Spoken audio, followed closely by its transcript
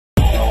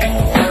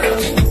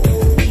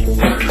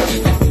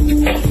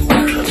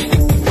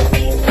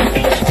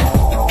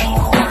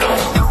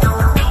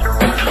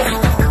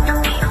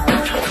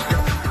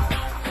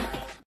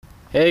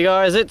Hey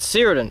guys, it's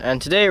Cyrudin,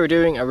 and today we're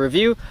doing a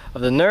review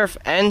of the Nerf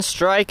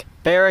N-Strike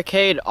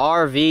Barricade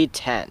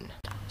RV10.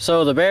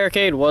 So the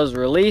Barricade was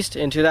released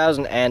in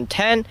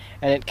 2010,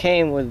 and it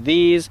came with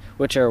these,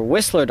 which are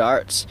Whistler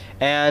darts,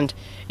 and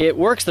it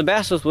works the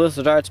best with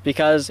Whistler darts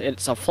because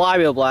it's a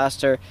flywheel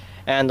blaster,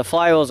 and the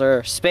flywheels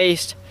are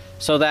spaced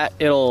so that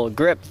it'll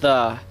grip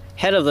the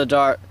head of the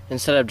dart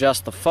instead of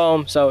just the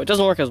foam, so it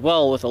doesn't work as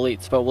well with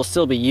elites, but we'll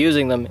still be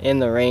using them in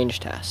the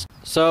range test.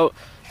 So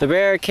the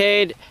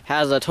Barricade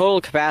has a total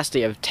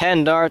capacity of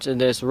 10 darts in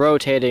this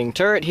rotating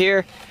turret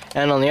here,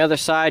 and on the other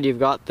side you've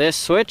got this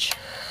switch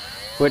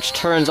which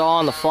turns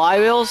on the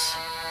flywheels,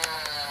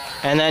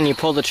 and then you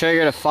pull the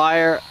trigger to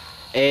fire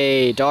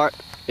a dart.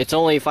 It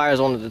only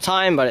fires one at a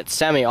time, but it's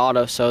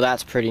semi-auto, so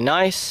that's pretty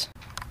nice.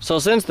 So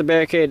since the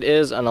Barricade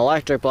is an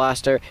electric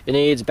blaster, it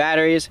needs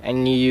batteries,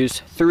 and you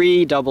use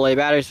 3 AA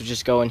batteries, which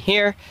just go in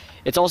here.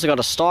 It's also got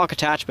a stock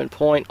attachment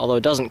point, although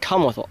it doesn't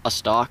come with a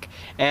stock,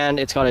 and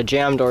it's got a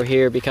jam door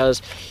here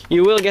because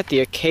you will get the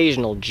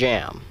occasional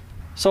jam.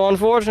 So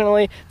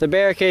unfortunately, the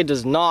Barricade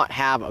does not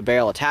have a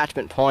barrel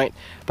attachment point,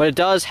 but it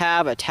does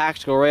have a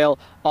tactical rail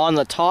on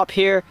the top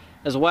here,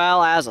 as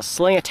well as a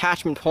sling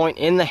attachment point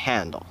in the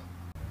handle.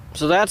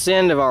 So that's the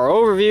end of our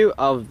overview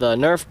of the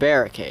Nerf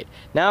Barricade.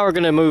 Now we're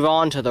going to move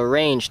on to the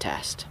range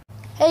test.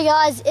 Hey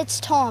guys, it's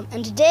Tom,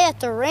 and today at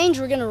the range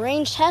we're going to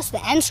range test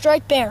the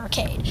N-Strike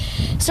Barricade.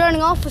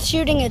 Starting off with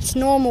shooting its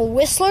normal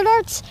Whistler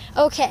darts.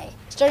 Okay,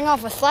 starting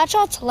off with flat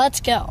shots,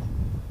 let's go.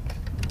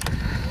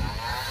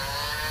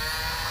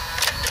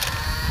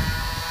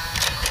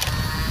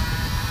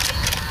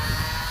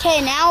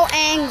 Okay, now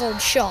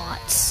angled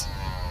shots.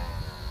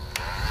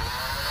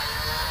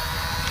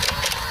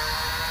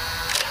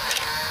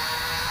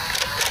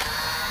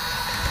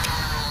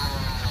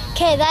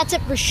 Okay, that's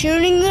it for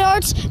shooting the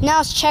darts. Now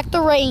let's check the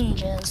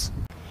ranges.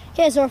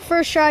 Okay, so our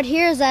first shot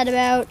here is at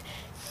about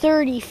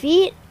 30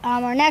 feet.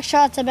 Our next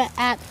shot's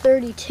at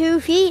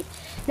 32 feet.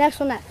 Next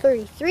one at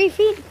 33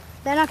 feet.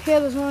 Then up here,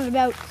 there's one at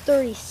about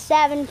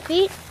 37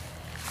 feet.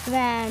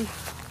 Then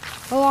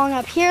along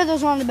up here,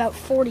 there's one at about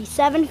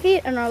 47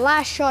 feet. And our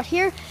last shot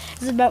here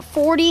is about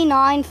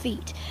 49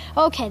 feet.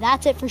 Okay,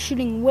 that's it for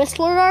shooting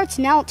Whistler darts.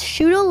 Now let's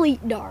shoot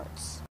elite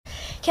darts.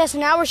 Okay, so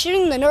now we're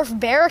shooting the Nerf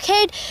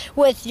Barricade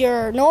with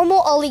your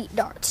normal elite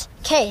darts.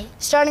 Okay,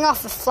 starting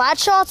off with flat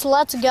shots,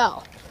 let's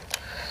go.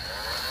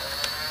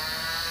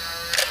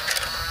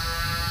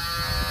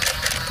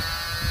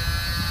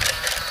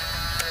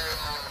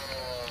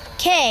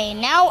 Okay,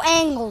 now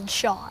angled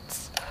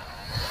shots.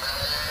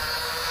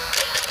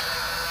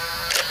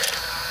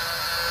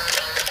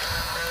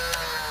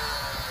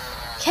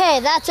 Okay,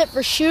 that's it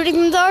for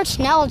shooting the darts.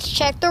 Now let's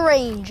check the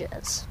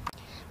ranges.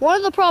 One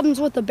of the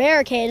problems with the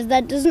Barricade is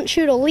that it doesn't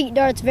shoot elite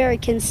darts very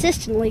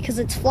consistently because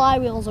its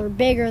flywheels are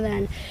bigger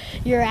than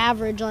your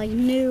average, like,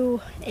 new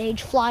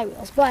age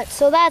flywheels. But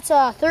so that's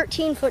a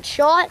 13-foot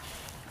shot,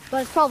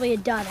 but it's probably a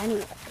dud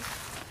anyway.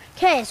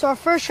 Okay, so our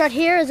first shot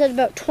here is at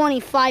about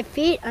 25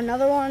 feet,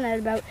 another one at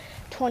about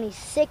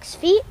 26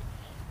 feet.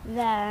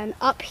 Then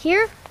up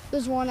here,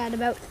 there's one at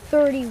about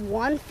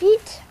 31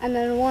 feet, and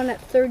then one at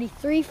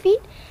 33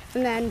 feet.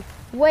 And then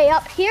way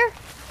up here,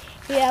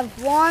 we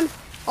have one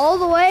all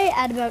the way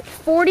at about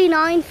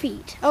 49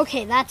 feet.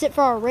 Okay, that's it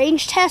for our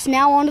range test.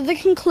 Now on to the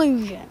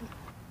conclusion.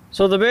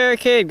 So the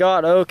Barricade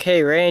got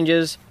okay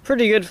ranges,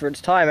 pretty good for its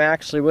time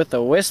actually with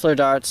the Whistler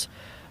darts,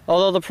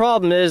 although the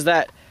problem is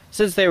that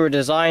since they were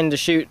designed to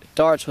shoot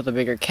darts with a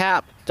bigger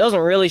cap, it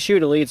doesn't really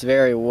shoot elites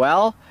very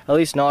well, at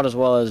least not as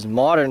well as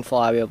modern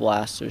flywheel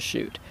blasters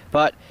shoot.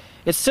 But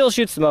it still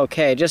shoots them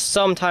okay, just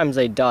sometimes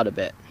they dud a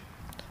bit.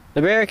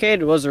 The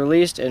Barricade was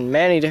released in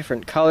many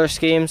different color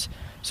schemes,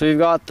 so we've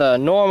got the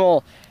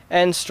normal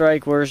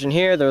N-Strike version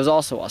here. There was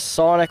also a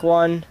Sonic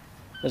one,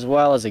 as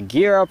well as a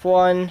Gear Up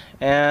one,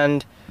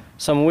 and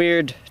some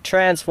weird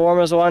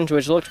Transformers ones,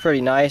 which looked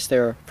pretty nice. They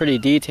were pretty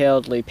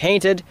detailedly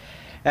painted.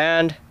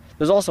 And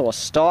there's also a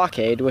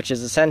Stockade, which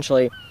is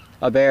essentially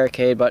a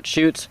Barricade, but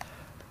shoots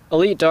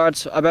elite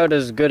darts about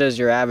as good as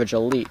your average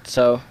elite.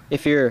 So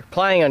if you're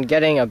planning on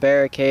getting a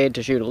Barricade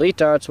to shoot elite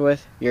darts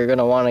with, you're going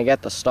to want to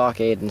get the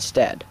Stockade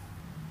instead.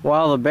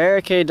 While the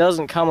Barricade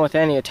doesn't come with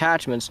any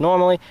attachments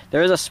normally,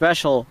 there is a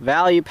special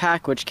value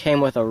pack which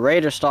came with a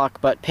Raider stock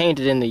but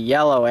painted in the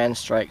yellow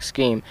N-Strike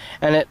scheme,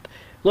 and it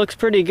looks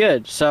pretty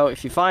good, so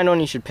if you find one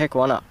you should pick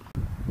one up.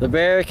 The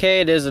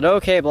Barricade is an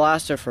okay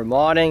blaster for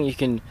modding. You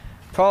can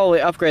probably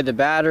upgrade the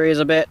batteries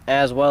a bit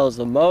as well as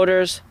the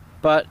motors,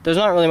 but there's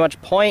not really much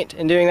point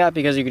in doing that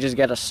because you could just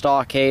get a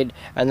Stockade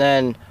and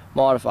then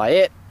modify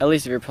it, at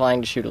least if you're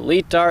planning to shoot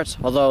elite darts,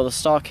 although the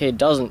Stockade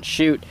doesn't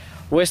shoot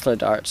Whistler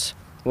darts.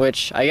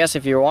 Which, I guess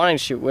if you're wanting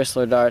to shoot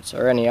Whistler darts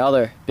or any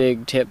other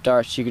big tip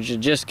darts, you could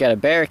just get a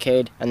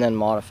Barricade and then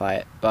modify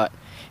it. But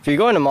if you're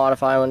going to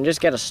modify one,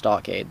 just get a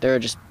Stockade. They're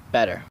just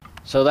better.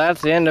 So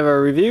that's the end of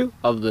our review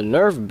of the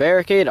Nerf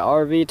Barricade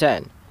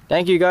RV10.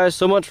 Thank you guys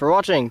so much for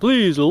watching.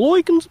 Please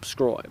like and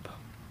subscribe.